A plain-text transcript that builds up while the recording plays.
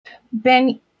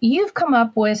Ben, you've come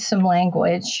up with some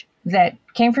language that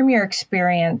came from your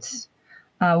experience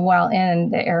while in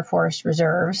the Air Force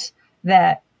Reserves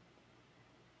that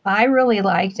I really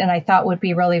liked and I thought would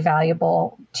be really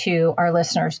valuable to our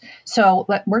listeners. So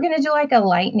we're going to do like a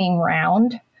lightning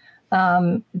round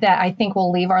that I think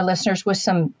will leave our listeners with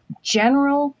some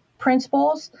general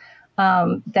principles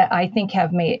that I think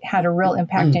have had a real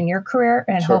impact in your career,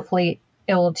 and Sure. hopefully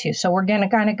it will too. So we're going to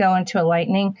kind of go into a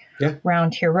lightning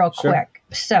round here real quick.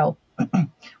 So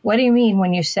what do you mean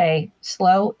when you say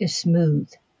slow is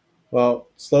smooth? Well,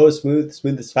 slow is smooth,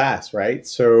 smooth is fast, right?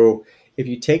 So if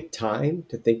you take time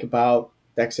to think about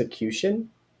the execution,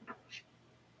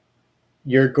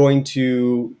 you're going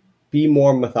to be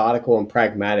more methodical and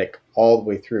pragmatic all the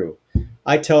way through.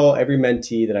 I tell every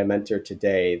mentee that I mentor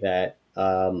today that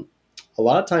a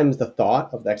lot of times the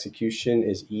thought of the execution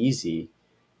is easy.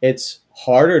 It's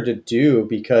harder to do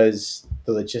because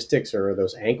the logistics are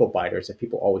those ankle biters that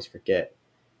people always forget.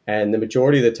 And the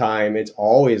majority of the time, it's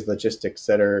always logistics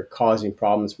that are causing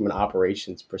problems from an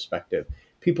operations perspective.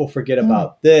 People forget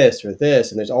about this or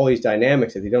this, and there's always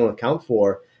dynamics that they don't account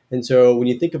for. And so when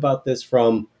you think about this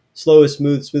from slow is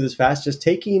smooth, smooth is fast, just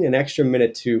taking an extra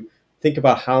minute to think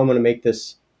about how I'm going to make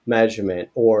this measurement,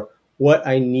 or what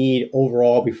I need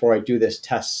overall before I do this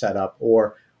test setup,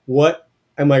 or what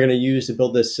am I going to use to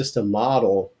build this system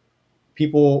model,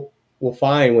 people will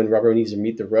find when rubber needs to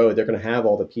meet the road, they're going to have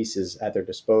all the pieces at their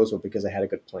disposal because they had a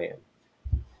good plan.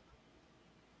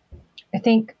 I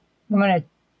think I'm going to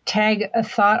tag a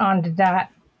thought onto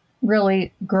that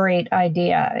really great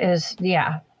idea is,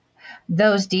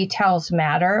 those details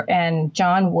matter. And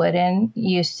John Wooden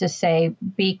used to say,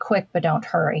 be quick, but don't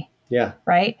hurry. Yeah.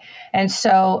 Right. And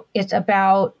so it's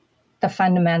about the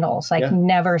fundamentals, like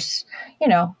never,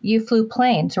 you flew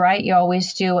planes, right? You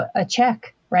always do a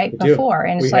check right before.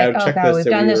 And it's like, oh God, we've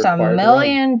done this a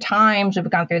million times. We've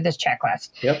gone through this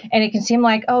checklist. Yep. And it can seem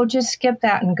like, oh, just skip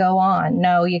that and go on.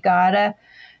 No, you gotta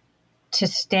to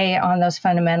stay on those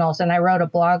fundamentals. And I wrote a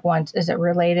blog once, is it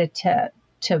related to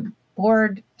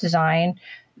board design,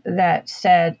 that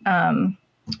said,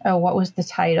 what was the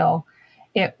title?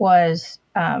 It was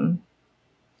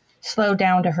slow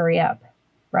down to hurry up,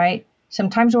 right?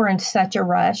 Sometimes we're in such a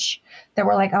rush that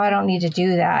we're like, oh, I don't need to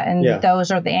do that. And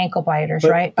those are the ankle biters,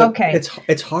 right? But okay.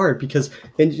 It's hard because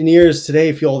engineers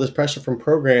today feel all this pressure from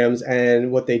programs,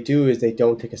 and what they do is they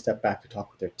don't take a step back to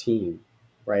talk with their team,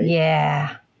 right?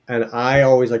 Yeah. And I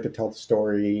always like to tell the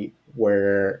story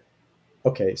where,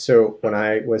 okay, so when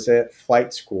I was at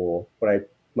flight school, what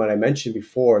I mentioned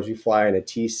before is we fly in a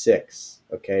T6,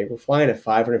 okay? We're flying at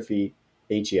 500 feet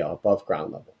AGL, above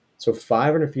ground level. So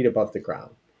 500 feet above the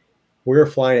ground. We were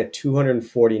flying at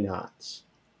 240 knots.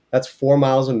 That's 4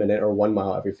 miles a minute, or 1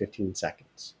 mile every 15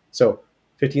 seconds. So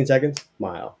 15 seconds,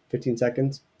 mile. 15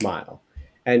 seconds, mile.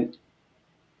 And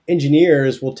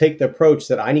engineers will take the approach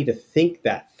that I need to think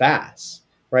that fast,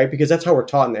 right? Because that's how we're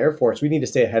taught in the Air Force. We need to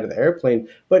stay ahead of the airplane.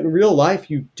 But in real life,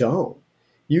 you don't.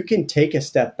 You can take a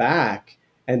step back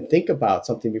and think about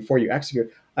something before you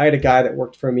execute. I had a guy that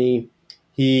worked for me.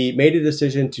 He made a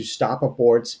decision to stop a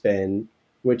board spin,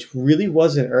 which really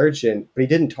wasn't urgent, but he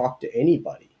didn't talk to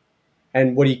anybody.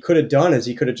 And what he could have done is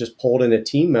he could have just pulled in a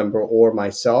team member or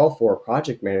myself or a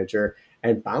project manager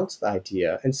and bounced the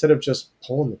idea instead of just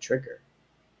pulling the trigger.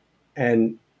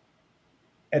 And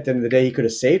at the end of the day, he could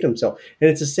have saved himself. And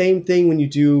it's the same thing when you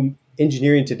do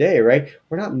engineering today, right?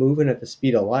 We're not moving at the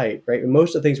speed of light, right? And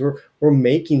most of the things we're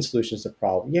making solutions to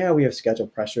problems. Yeah, we have schedule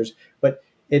pressures, but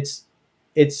it's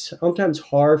sometimes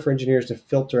hard for engineers to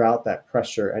filter out that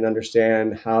pressure and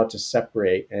understand how to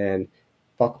separate and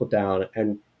buckle down.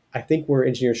 And I think where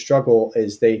engineers struggle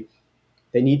is they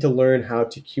need to learn how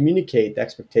to communicate the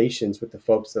expectations with the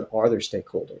folks that are their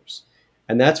stakeholders.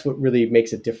 And that's what really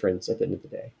makes a difference at the end of the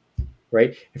day,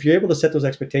 right? If you're able to set those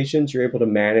expectations, you're able to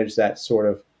manage that sort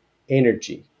of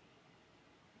energy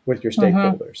with your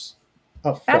stakeholders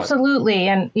up front. Absolutely.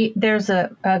 And there's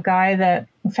a guy that,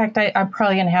 in fact, I'm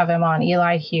probably going to have him on,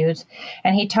 Eli Hughes,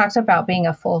 and he talks about being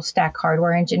a full stack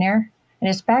hardware engineer. And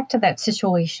it's back to that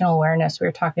situational awareness we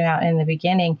were talking about in the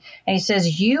beginning. And he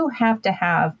says you have to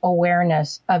have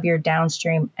awareness of your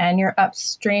downstream and your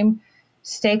upstream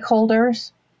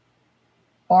stakeholders,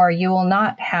 or you will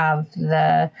not have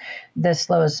the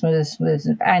slow, smooth.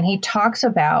 And he talks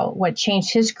about what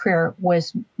changed his career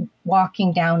was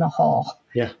walking down a hall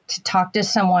to talk to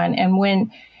someone. And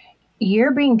when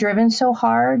you're being driven so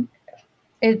hard,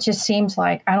 it just seems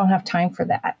like I don't have time for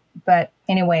that. But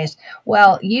anyways,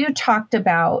 well, you talked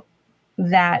about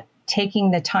that, taking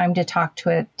the time to talk to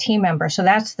a team member. So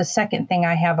that's the second thing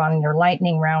I have on your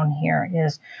lightning round here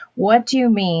is, what do you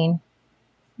mean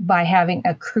by having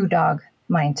a crew dog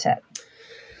mindset?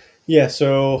 Yeah,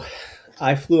 so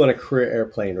I flew on a career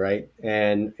airplane, right?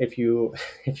 And if you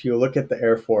look at the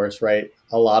Air Force, right,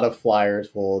 a lot of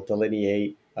flyers will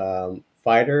delineate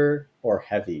fighter or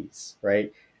heavies,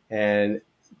 right? And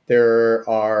there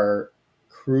are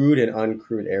crewed and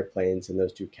uncrewed airplanes in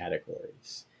those two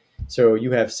categories. So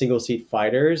you have single seat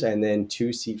fighters and then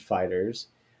two seat fighters.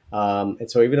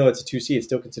 And so even though it's a two seat, it's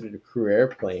still considered a crew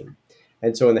airplane.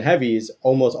 And so in the heavies,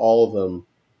 almost all of them,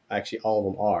 actually all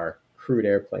of them are crewed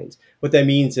airplanes. What that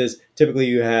means is typically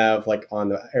you have, like on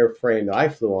the airframe that I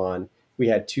flew on, we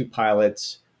had two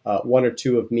pilots, one or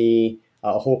two of me,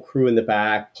 a whole crew in the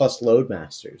back, plus load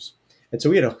masters. And so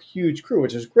we had a huge crew,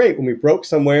 which was great. When we broke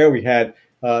somewhere, we had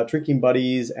drinking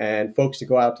buddies and folks to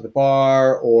go out to the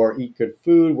bar or eat good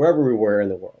food wherever we were in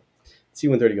the world.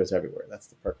 C-130 goes everywhere. That's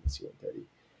the perk of the C-130.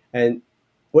 And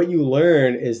what you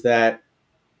learn is that,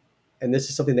 and this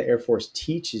is something the Air Force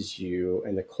teaches you,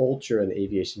 and the culture in the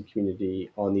aviation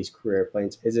community on these career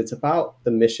airplanes, is it's about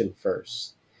the mission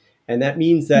first. And that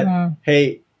means that, Mm,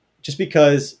 hey, just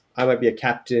because I might be a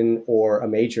captain or a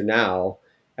major now,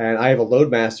 and I have a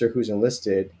loadmaster who's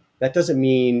enlisted, that doesn't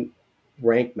mean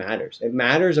rank matters. It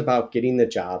matters about getting the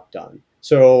job done.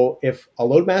 So if a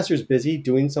loadmaster is busy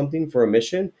doing something for a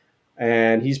mission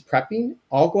and he's prepping,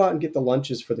 I'll go out and get the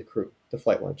lunches for the crew, the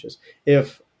flight lunches.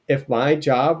 If my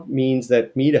job means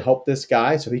that me to help this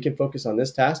guy so he can focus on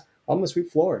this task, I'm gonna sweep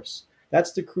floors.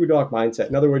 That's the crew dog mindset.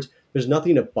 In other words, there's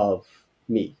nothing above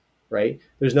me, right?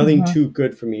 There's nothing hmm too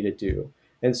good for me to do.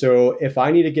 And so if I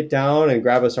need to get down and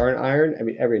grab a soldering iron, I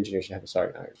mean, every engineer should have a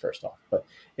soldering iron first off. But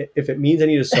if it means I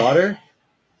need to solder,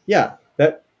 yeah,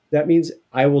 that means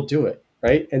I will do it,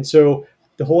 right? And so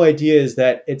the whole idea is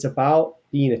that it's about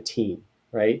being a team,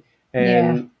 right? Yeah.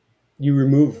 And you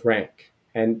remove rank,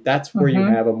 and that's where you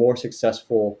hmm have a more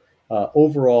successful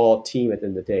overall team at the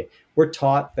end of the day. We're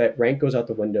taught that rank goes out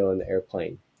the window in the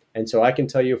airplane, and so I can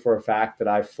tell you for a fact that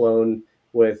I've flown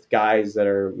with guys that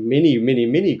are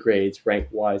many grades rank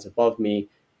wise above me,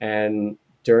 and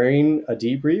during a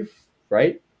debrief,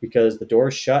 right? Because the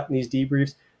door's shut in these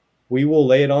debriefs, we will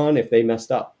lay it on if they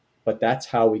messed up, but that's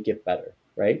how we get better,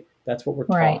 right? That's what we're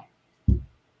Right. taught.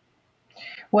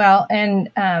 Well, and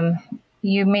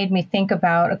you made me think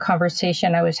about a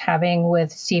conversation I was having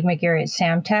with Steve McGarry at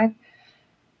Samtech,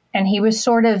 and he was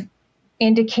sort of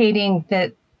indicating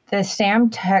that the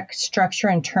Samtech structure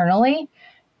internally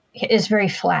is very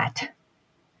flat.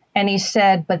 And he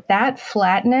said, but that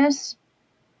flatness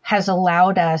has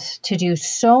allowed us to do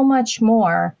so much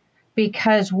more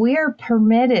because we're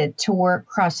permitted to work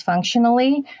cross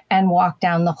functionally and walk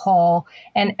down the hall,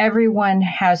 and everyone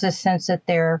has a sense that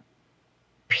they're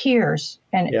peers,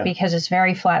 and Yeah, because it's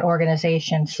very flat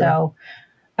organization. sure.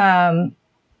 Um,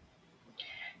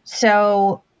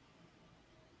 so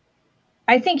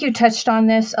I think you touched on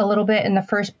this a little bit in the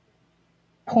first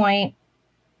point,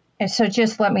 and so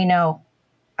just let me know.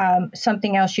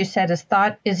 Something else you said is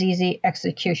thought is easy,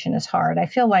 execution is hard. I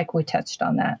feel like we touched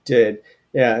on that. Did.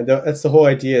 Yeah, that's the whole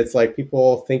idea. It's like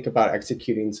people think about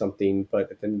executing something,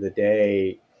 but at the end of the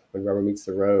day, when rubber meets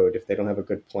the road, if they don't have a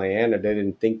good plan or they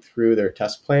didn't think through their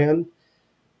test plan,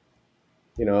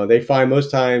 they find most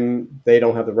time they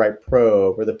don't have the right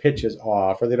probe, or the pitch is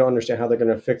off, or they don't understand how they're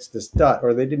going to fix this dot,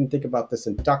 or they didn't think about this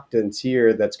inductance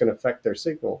here that's going to affect their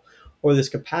signal, or this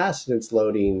capacitance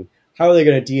loading. How are they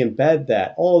going to de-embed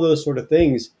that? All those sort of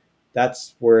things.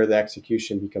 That's where the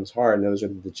execution becomes hard, and those are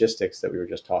the logistics that we were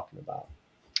just talking about.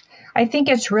 I think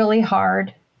it's really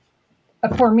hard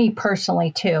for me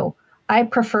personally too. I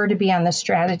prefer to be on the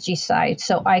strategy side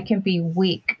so I can be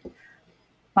weak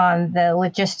on the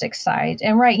logistics side.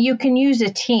 And right, you can use a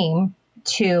team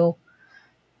to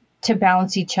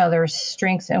balance each other's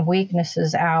strengths and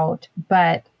weaknesses out,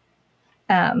 but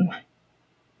um,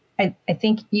 I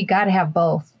think you got to have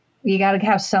both. You got to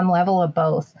have some level of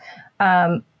both.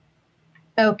 Um,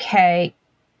 okay,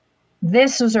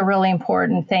 this was a really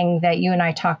important thing that you and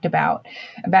I talked about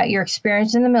your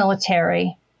experience in the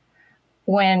military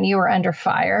when you were under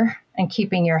fire and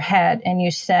keeping your head. And you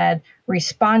said,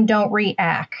 respond, don't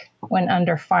react when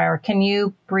under fire. Can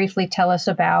you briefly tell us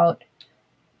about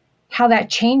how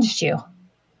that changed you?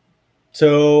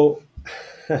 So,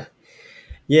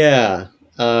 yeah,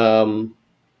 um,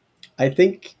 I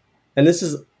think, and this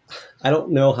is, I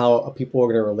don't know how people are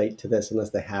going to relate to this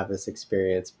unless they have this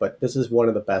experience, but this is one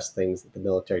of the best things that the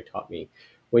military taught me.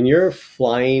 When you're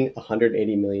flying a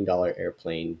 $180 million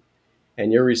airplane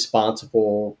and you're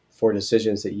responsible for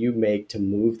decisions that you make to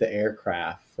move the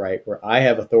aircraft, right, where I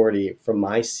have authority from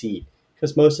my seat,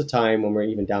 because most of the time when we're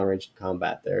even downrange in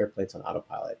combat, the airplane's on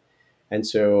autopilot. And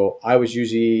so I was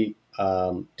usually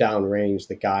downrange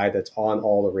the guy that's on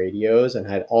all the radios and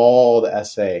had all the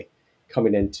SA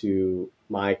coming into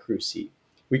my crew seat.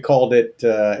 We called it.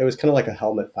 It was kind of like a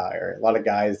helmet fire. A lot of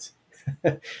guys,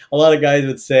 a lot of guys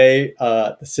would say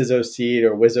the CISO seat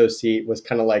or Wizzo seat was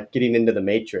kind of like getting into the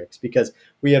Matrix because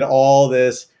we had all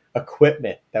this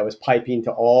equipment that was piping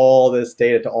to all this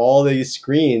data to all these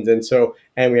screens,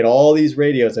 and we had all these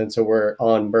radios, and so we're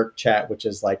on Merc Chat, which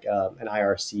is like an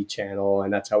IRC channel,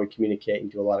 and that's how we communicate and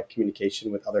do a lot of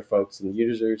communication with other folks and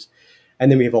users.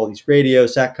 And then we have all these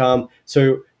radios, SATCOM.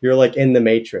 So you're like in the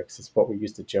Matrix. Is what we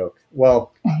used to joke.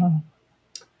 Well,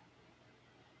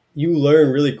 you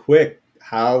learn really quick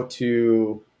how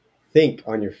to think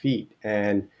on your feet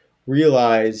and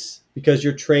realize, because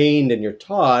you're trained and you're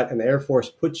taught, and the Air Force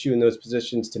puts you in those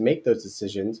positions to make those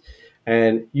decisions,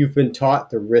 and you've been taught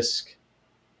the risk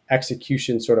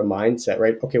execution sort of mindset,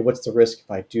 right? Okay, what's the risk if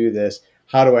I do this?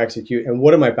 How do I execute? And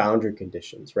what are my boundary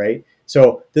conditions, right?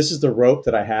 So this is the rope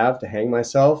that I have to hang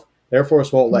myself. The Air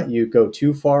Force won't let you go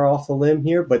too far off the limb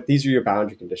here, but these are your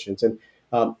boundary conditions. And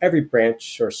every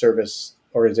branch or service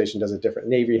organization does it different.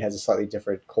 Navy has a slightly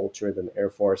different culture than the Air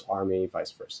Force, Army,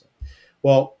 vice versa.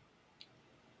 Well,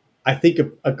 I think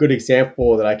a good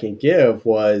example that I can give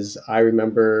was, I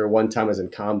remember one time I was in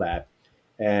combat,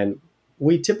 and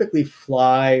we typically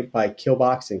fly by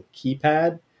killbox and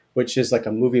keypad, which is like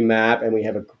a movie map, and we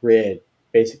have a grid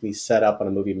basically set up on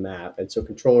a movie map. And so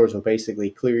controllers will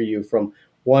basically clear you from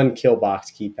one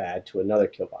killbox keypad to another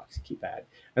killbox keypad.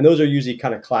 And those are usually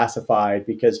kind of classified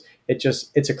because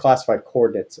it's a classified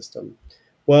coordinate system.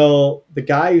 Well, the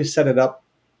guy who set it up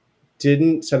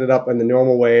didn't set it up in the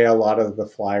normal way a lot of the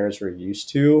flyers were used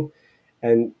to.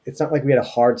 And it's not like we had a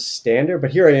hard standard,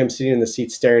 but here I am sitting in the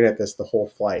seat staring at this the whole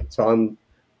flight. So I'm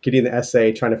getting the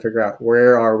SA, trying to figure out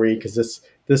where are we, because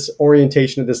this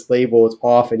orientation of this label is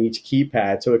off in each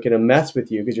keypad. So it can mess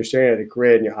with you because you're staring at a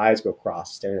grid and your eyes go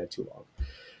cross staring at it too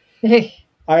long.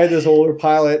 I had this older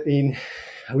pilot, and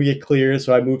we get cleared,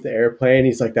 so I moved the airplane.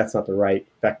 He's like, that's not the right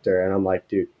vector. And I'm like,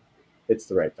 dude, it's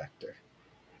the right vector.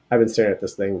 I've been staring at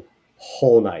this thing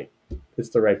whole night. It's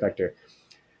the right vector.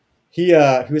 He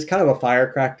was kind of a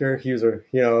firecracker. He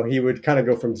would kind of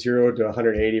go from 0 to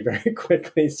 180 very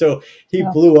quickly. So he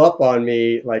blew up on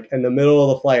me like in the middle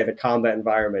of the flight, the combat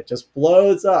environment, just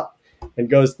blows up and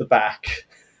goes to the back.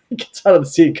 Gets out of the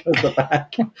seat, goes to the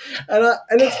back, and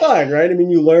it's fine, right? I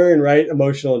mean, you learn, right,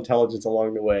 emotional intelligence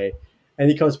along the way. And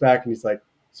he comes back and he's like,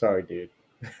 "Sorry, dude."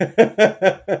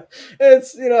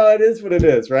 It's it is what it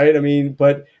is, right? I mean,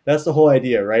 but that's the whole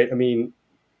idea, right? I mean,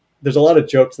 there's a lot of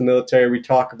jokes in the military. We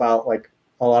talk about like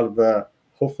a lot of the,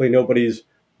 hopefully nobody's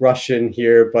Russian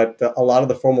here, but a lot of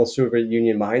the formal Soviet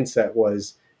Union mindset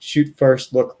was shoot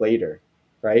first, look later,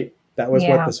 right? That was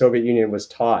what the Soviet Union was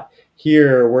taught.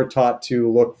 Here, we're taught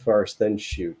to look first, then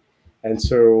shoot. And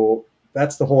so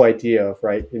that's the whole idea of,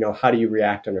 right, how do you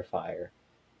react under fire?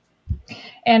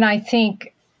 And I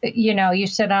think, you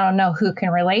said, I don't know who can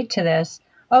relate to this.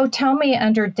 Oh, tell me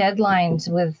under deadlines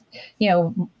with,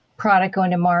 product going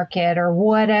to market or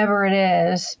whatever it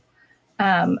is,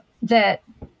 that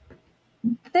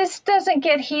this doesn't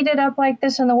get heated up like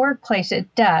this in the workplace.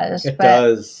 It does. It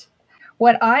does.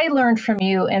 What I learned from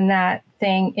you in that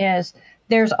thing is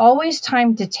there's always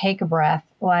time to take a breath.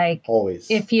 Like always,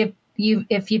 if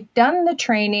you've done the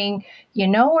training, you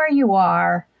know where you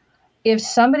are. If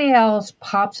somebody else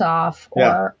pops off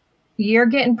or you're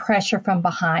getting pressure from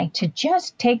behind, to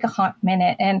just take a hot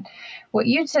minute. And what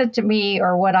you said to me,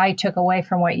 or what I took away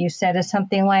from what you said, is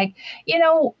something like,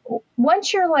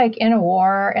 once you're like in a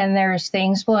war and there's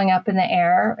things blowing up in the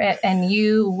air and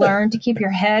you learn to keep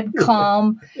your head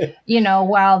calm,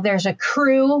 while there's a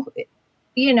crew,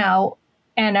 and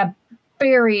a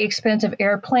very expensive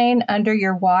airplane under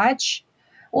your watch,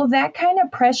 well, that kind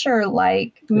of pressure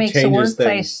makes the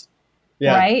workplace,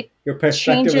 right? Your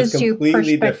perspective is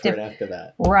completely different after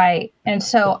that. Right. And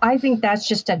so I think that's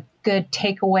just a good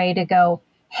takeaway to go,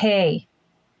 hey,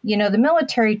 the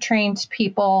military trains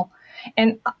people.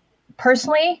 And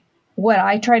personally, what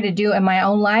I try to do in my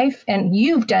own life, and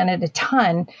you've done it a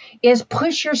ton, is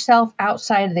push yourself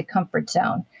outside of the comfort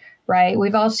zone, right?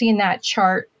 We've all seen that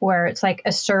chart where it's like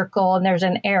a circle and there's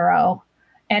an arrow,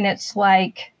 and it's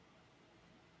like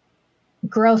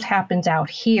growth happens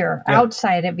out here,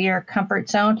 outside of your comfort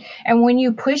zone. And when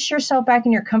you push yourself back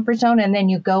in your comfort zone and then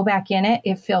you go back in it,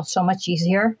 it feels so much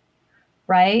easier,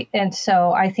 right? And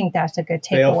so I think that's a good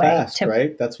takeaway. Fail fast,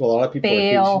 right? That's what a lot of people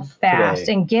fail fast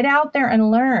today. And get out there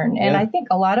and learn. And I think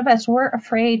a lot of us were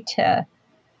afraid to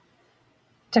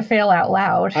fail out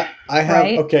loud. I have,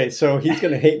 right? Okay, so he's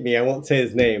going to hate me. I won't say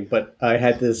his name, but I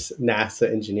had this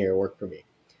NASA engineer work for me.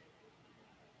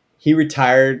 He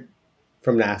retired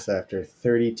from NASA after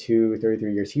 32,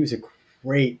 33 years. He was a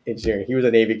great engineer. He was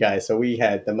a Navy guy, so we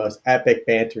had the most epic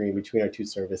bantering between our two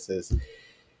services.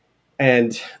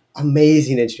 And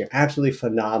amazing engineer, absolutely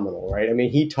phenomenal, right? I mean,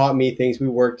 he taught me things. We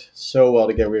worked so well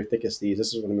together. We were thick as thieves.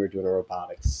 This is when we were doing our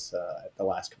robotics at the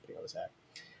last company I was at.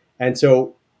 And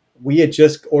so we had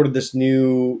just ordered this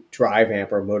new drive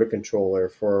amp or motor controller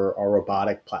for our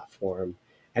robotic platform.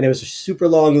 And it was a super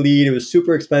long lead. It was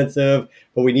super expensive,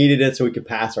 but we needed it so we could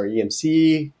pass our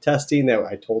EMC testing that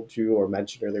I told you or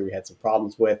mentioned earlier we had some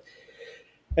problems with.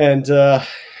 And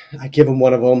I give him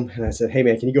one of them, and I said, "Hey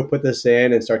man, can you go put this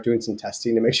in and start doing some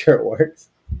testing to make sure it works?"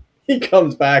 He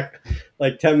comes back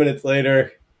like 10 minutes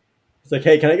later. He's like,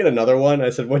 "Hey, can I get another one?" I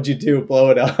said, "What'd you do? Blow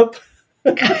it up?"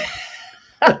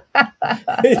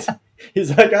 he's, he's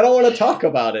like, "I don't want to talk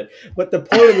about it." But the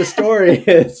point of the story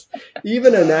is,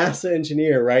 even a NASA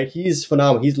engineer, right? He's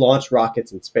phenomenal. He's launched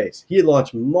rockets in space. He had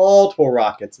launched multiple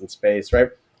rockets in space,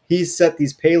 right? He's set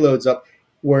these payloads up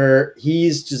where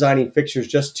he's designing fixtures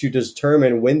just to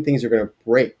determine when things are going to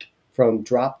break from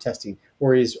drop testing.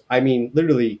 Where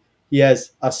literally, he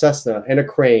has a Cessna and a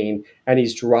crane, and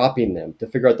he's dropping them to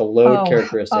figure out the load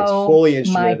characteristics, fully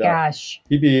instrumented my gosh. up.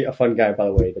 He'd be a fun guy, by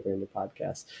the way, to bring the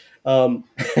podcast.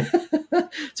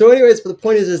 So, anyways, but the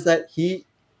point is that he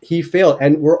failed,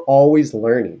 and we're always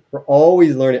learning. We're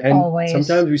always learning, and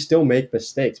sometimes we still make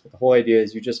mistakes. But the whole idea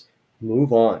is you just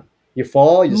move on. You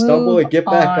fall, you stumble, you get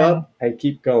back up, and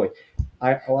keep going.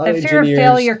 The fear of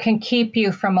failure can keep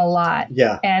you from a lot.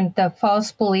 Yeah. And the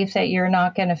false belief that you're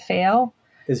not going to fail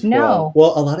is wrong.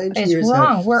 Well, a lot of engineers it's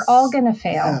wrong. We're all going to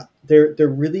fail. Yeah, they're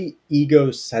really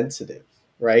ego sensitive,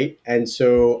 right? And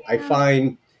so I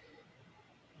find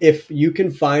if you can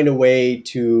find a way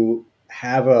to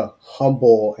have a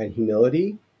humble and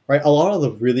humility, right? A lot of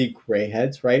the really gray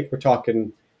heads, right? We're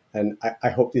talking, and I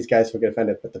hope these guys don't get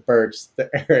offended, but the Berts, the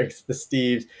Erics, the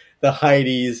Steves, the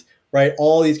Heidis, right?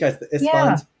 All these guys, the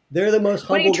Istvans, they're the most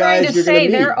humble guys you're going to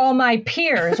meet. They're all my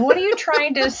peers. What are you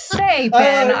trying to say,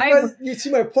 Ben? You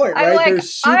see my point, right? They're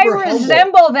super humble. I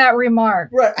resemble that remark.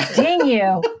 Right. Dang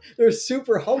you. They're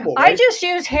super humble, right? I just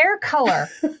use hair color.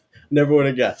 Never would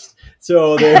have guessed.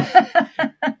 So they're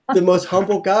the most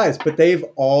humble guys, but they've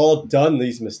all done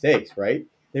these mistakes, right?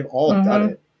 They've all done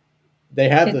it. They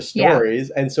have the stories.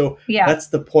 Yeah. And so that's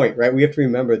the point, right? We have to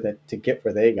remember that to get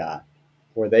where they got,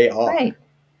 where they are,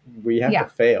 we have to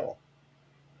fail.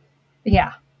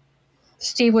 Yeah.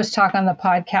 Steve was talking on the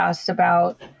podcast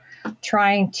about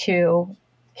trying to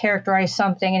characterize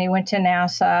something, and he went to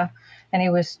NASA and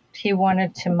he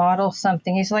wanted to model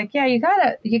something. He's like, "Yeah, you got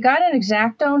an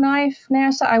X-Acto knife,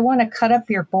 NASA? I want to cut up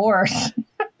your board."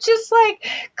 Just like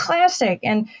classic.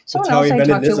 And someone else I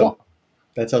talked to,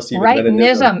 that's how Steve invented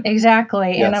NISM,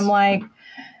 exactly. Yes. And I'm like,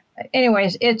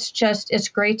 anyways, it's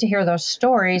great to hear those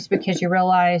stories because you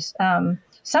realize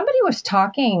somebody was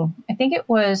talking. I think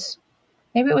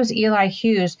maybe it was Eli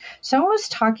Hughes. Someone was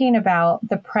talking about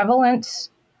the prevalence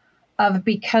of,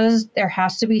 because there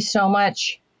has to be so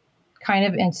much kind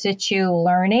of in situ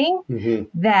learning,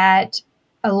 that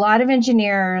a lot of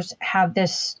engineers have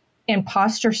this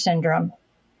imposter syndrome,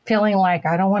 feeling like,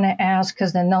 I don't want to ask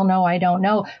because then they'll know I don't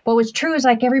know. But what's true is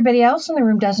like everybody else in the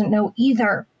room doesn't know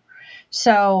either.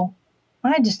 So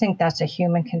I just think that's a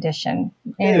human condition.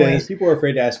 Anyways. It is. People are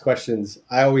afraid to ask questions.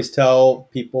 I always tell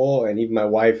people, and even my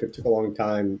wife, it took a long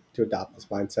time to adopt this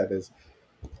mindset, is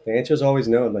the answer is always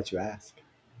no unless you ask.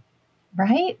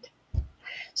 Right?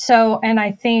 So, and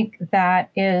I think that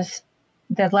is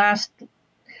the last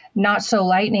not so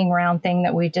lightning round thing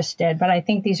that we just did, but I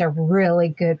think these are really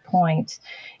good points,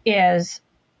 is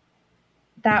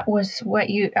that was what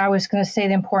I was going to say,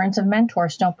 the importance of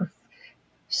mentors.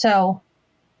 So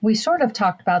we sort of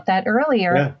talked about that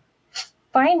earlier. Yeah.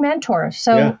 Find mentors.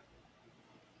 So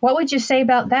what would you say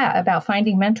about that, about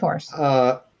finding mentors?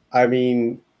 I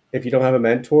mean, if you don't have a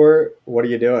mentor, what are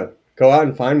you doing? Go out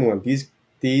and find one.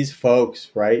 These folks,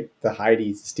 right? The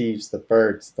Heidis, the Steves, the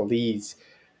Berts, the Lees,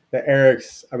 the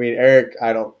Erics. I mean, Eric,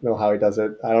 I don't know how he does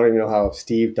it. I don't even know how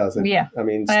Steve does it. Yeah. I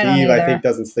mean, Steve, I think,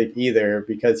 doesn't sleep either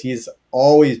because he's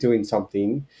always doing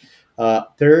something.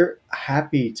 They're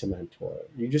happy to mentor.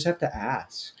 You just have to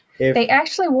ask. They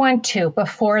actually want to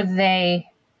before I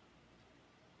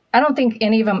don't think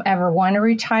any of them ever want to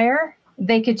retire.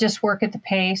 They could just work at the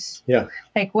pace. Yeah.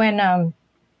 Like when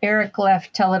Eric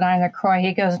left Teledyne LaCroix,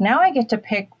 he goes, now I get to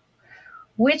pick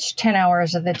which 10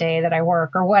 hours of the day that I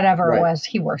work or whatever it was.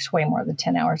 He works way more than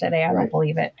 10 hours a day. I don't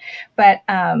believe it. But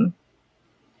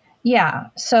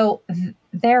so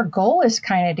their goal is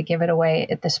kind of to give it away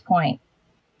at this point.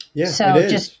 Yeah, so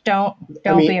just don't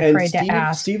be afraid to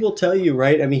ask. Steve will tell you,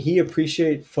 right? I mean, he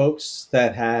appreciates folks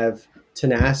that have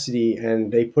tenacity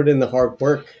and they put in the hard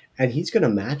work, and he's going to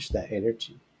match that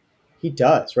energy. He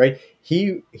does, right?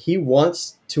 He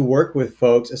wants to work with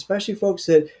folks, especially folks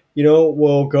that,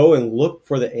 will go and look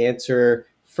for the answer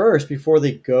first before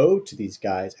they go to these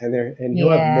guys, and he'll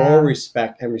have more Yeah.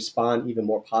 respect and respond even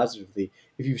more positively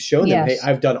if you've shown them, hey, Yes.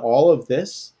 I've done all of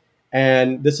this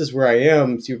and this is where I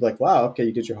am. So you're like, wow, okay,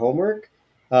 you did your homework.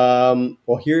 Well,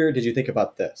 here, did you think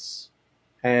about this?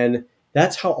 And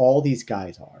that's how all these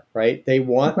guys are, right? They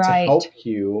want to Right. help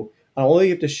you. All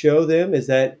you have to show them is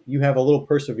that you have a little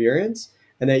perseverance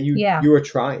and that you Yeah. you are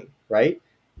trying, right?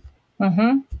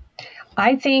 Mm-hmm.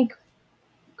 I think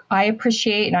I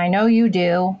appreciate, and I know you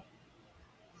do.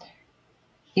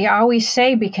 I always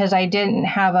say, because I didn't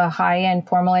have a high-end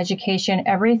formal education,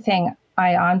 everything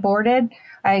I onboarded,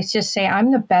 I just say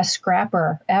I'm the best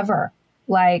scrapper ever.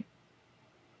 Like,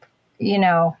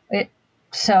 it.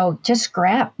 So just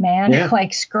scrap, man. Yeah,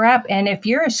 Like scrap. And if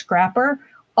you're a scrapper,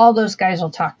 all those guys will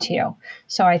talk to you.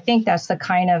 So I think that's the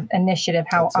kind of initiative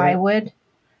how that's I it. would,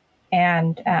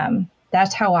 and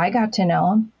that's how I got to know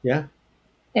them. Yeah,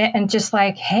 And just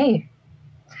like, hey,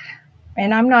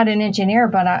 and I'm not an engineer,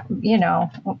 but I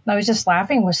was just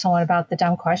laughing with someone about the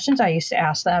dumb questions I used to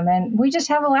ask them, and we just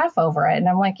have a laugh over it. And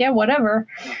I'm like, yeah, whatever.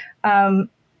 Um,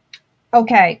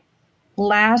 okay,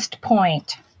 last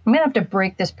point. I'm gonna have to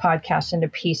break this podcast into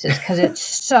pieces because it's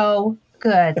so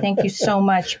good. Thank you so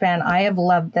much, Ben. I have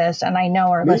loved this, and I know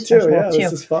our me listeners too. will Yeah, this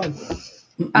too. is fun.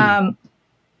 Um,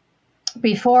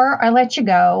 Before I let you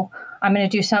go, I'm going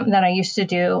to do something that I used to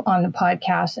do on the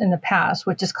podcast in the past,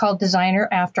 which is called Designer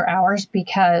After Hours,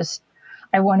 because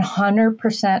I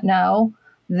 100% know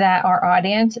that our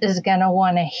audience is going to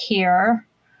want to hear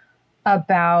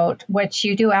about what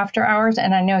you do after hours.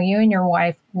 And I know you and your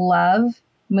wife love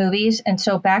movies. And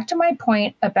so, back to my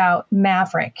point about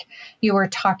Maverick, you were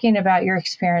talking about your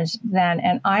experience then,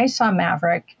 and I saw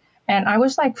Maverick and I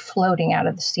was like floating out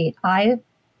of the seat. I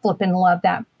flippin' love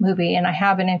that movie, and I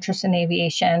have an interest in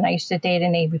aviation. I used to date a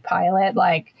Navy pilot.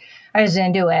 Like, I was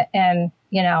into it. And,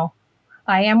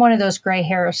 I am one of those gray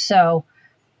hairs. So,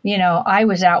 I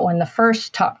was out when the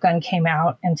first Top Gun came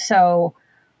out. And so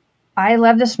I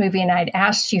love this movie, and I'd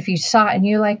asked you if you saw it, and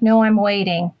you're like, no, I'm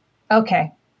waiting.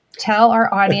 Okay. Tell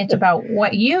our audience about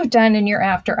what you've done in your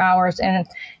after hours and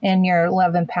your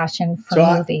love and passion for So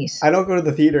movies. I don't go to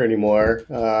the theater anymore.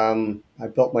 I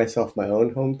built myself my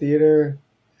own home theater,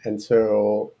 and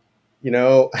so, you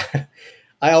know,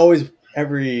 I always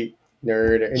every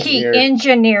nerd or He engineer.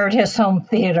 engineered his home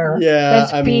theater. Yeah,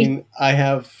 Let's I be mean, I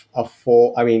have a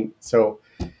full. I mean, so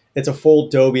it's a full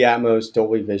Dolby Atmos,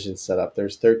 Dolby Vision setup.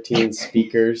 There's 13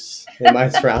 speakers in my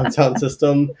surround sound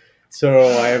system. So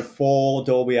I have full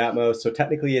Dolby Atmos. So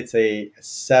technically it's a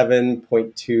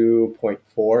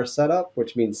 7.2.4 setup,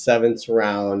 which means 7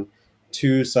 surround,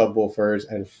 2 subwoofers,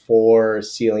 and 4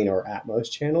 ceiling or Atmos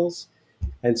channels.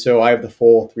 And so I have the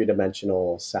full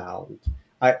 3-dimensional sound.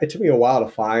 It took me a while to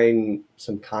find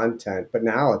some content, but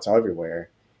now it's everywhere.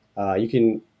 You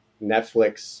can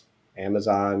Netflix,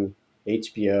 Amazon,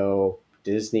 HBO,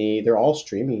 Disney. They're all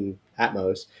streaming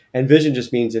Atmos, and Vision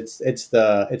just means it's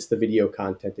the video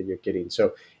content that you're getting.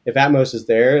 So if Atmos is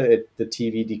there, the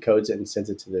TV decodes it and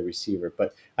sends it to the receiver.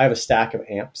 But I have a stack of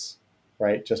amps,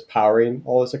 right, just powering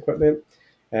all this equipment,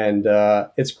 and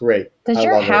it's great. I Does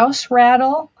your love it. house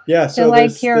rattle? Yeah, Do so like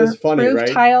this your funny, roof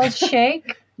right? tiles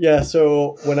shake? Yeah,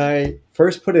 so when I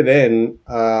first put it in,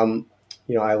 I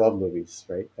love movies,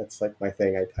 right? That's like my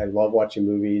thing. I love watching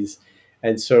movies,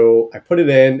 and so I put it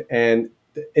in, and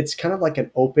it's kind of like an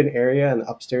open area and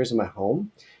upstairs in my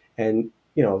home, and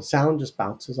sound just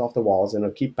bounces off the walls, and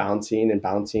it'll keep bouncing and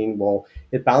bouncing. Well,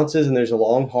 it bounces, and there's a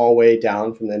long hallway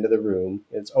down from the end of the room.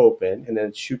 It's open, and then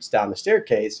it shoots down the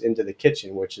staircase into the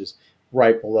kitchen, which is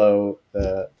right below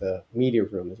the media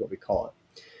room, is what we call it.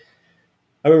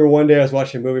 I remember one day I was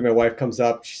watching a movie. My wife comes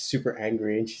up. She's super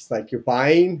angry, and she's like, "You're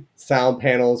buying sound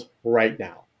panels right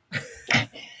now."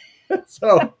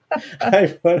 So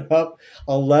I put up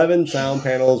 11 sound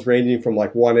panels ranging from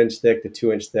like 1 inch thick to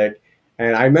 2 inch thick.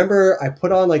 And I remember I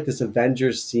put on like this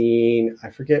Avengers scene. I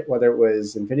forget whether it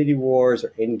was Infinity Wars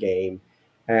or Endgame.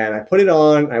 And I put it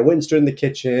on. I went and stood in the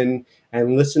kitchen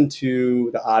and listened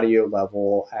to the audio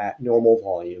level at normal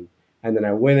volume. And then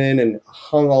I went in and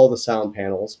hung all the sound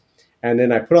panels. And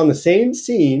then I put on the same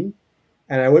scene,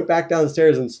 and I went back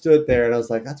downstairs and stood there, and I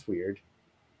was like, that's weird.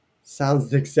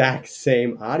 Sounds the exact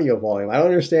same audio volume. I don't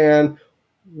understand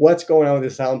what's going on with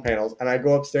the sound panels. And I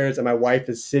go upstairs, and my wife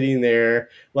is sitting there,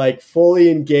 like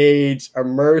fully engaged,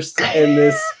 immersed in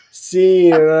this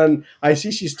scene. And then I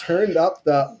see she's turned up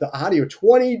the audio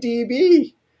 20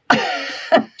 dB.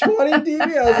 20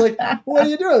 dB. I was like, what are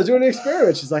you doing? I was doing an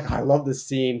experiment. She's like, I love this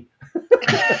scene.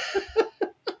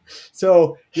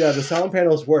 So yeah, the sound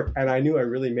panels work. And I knew I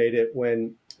really made it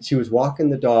when she was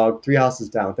walking the dog 3 houses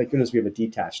down. Thank goodness we have a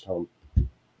detached home.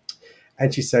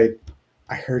 And she said,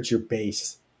 I heard your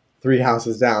bass 3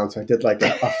 houses down. So I did like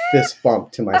a fist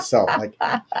bump to myself. Like,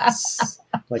 yes,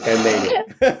 like I made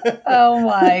it. Oh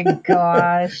my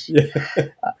gosh. Yeah.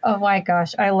 Oh my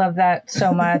gosh. I love that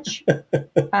so much.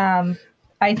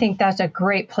 I think that's a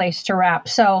great place to wrap.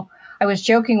 So I was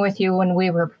joking with you when we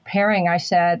were preparing. I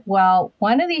said, well,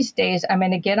 one of these days I'm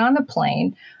going to get on a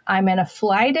plane. I'm going to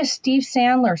fly to Steve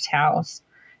Sandler's house,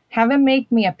 have him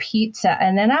make me a pizza,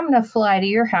 and then I'm going to fly to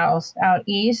your house out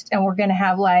east, and we're going to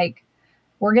have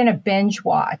we're going to binge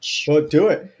watch. Well, do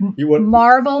it.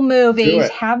 Marvel movies,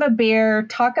 have a beer,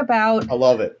 talk about I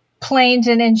love it. Planes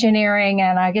and engineering,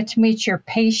 and I get to meet your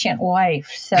patient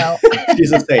wife. So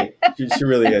she's a saint. She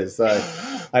really is.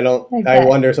 I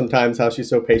wonder sometimes how she's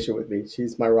so patient with me.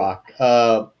 She's my rock.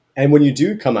 And when you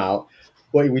do come out,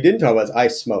 what we didn't talk about is I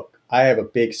smoke. I have a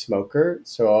big smoker,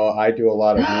 so I do a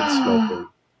lot of meat smoking.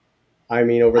 I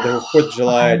mean, over the 4th of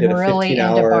July, I did a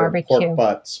 15-hour pork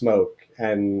butt smoke,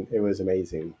 and it was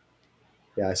amazing.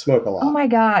 Yeah, I smoke a lot. Oh my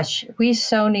gosh, we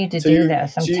so need to do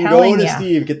this. I'm telling you. So you go to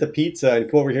Steve, get the pizza, and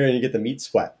come over here and you get the meat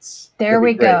sweats. There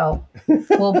we go.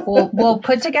 We'll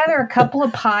put together a couple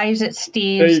of pies at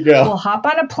Steve's. There you go. We'll hop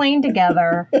on a plane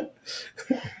together.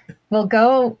 We'll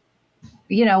go,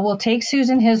 we'll take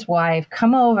Susan, his wife,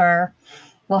 come over.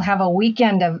 We'll have a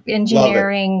weekend of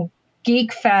engineering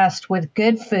geek fest with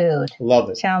good food.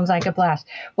 Love it. Sounds like a blast.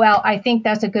 Well, I think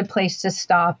that's a good place to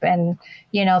stop. And,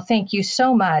 thank you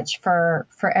so much for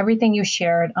everything you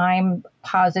shared. I'm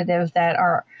positive that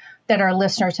our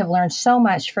listeners have learned so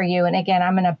much for you. And again,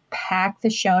 I'm going to pack the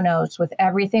show notes with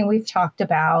everything we've talked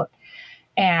about.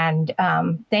 And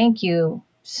thank you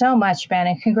so much, Ben.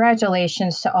 And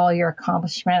congratulations to all your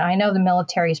accomplishment. I know the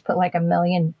military's put like $1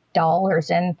 million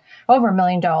in, over $1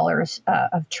 million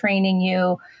of training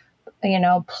you,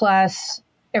 plus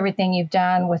everything you've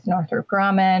done with Northrop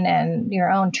Grumman and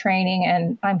your own training.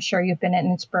 And I'm sure you've been an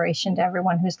inspiration to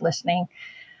everyone who's listening.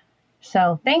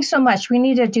 So thanks so much. We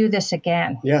need to do this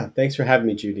again. Yeah. Thanks for having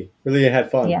me, Judy. Really had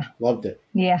fun. Yeah. Loved it.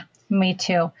 Yeah, me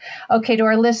too. Okay, to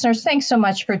our listeners, thanks so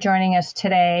much for joining us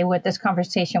today with this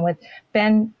conversation with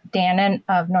Ben Dannan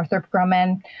of Northrop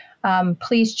Grumman.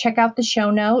 Please check out the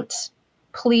show notes.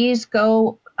 Please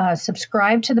go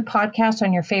subscribe to the podcast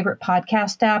on your favorite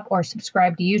podcast app or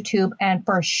subscribe to YouTube. And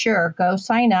for sure, go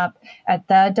sign up at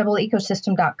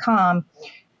thedoubleecosystem.com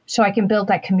so I can build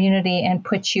that community and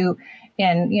put you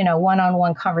in,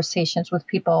 one-on-one conversations with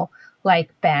people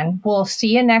like Ben. We'll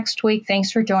see you next week.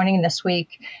 Thanks for joining this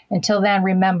week. Until then,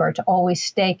 remember to always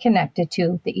stay connected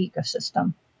to the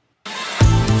ecosystem.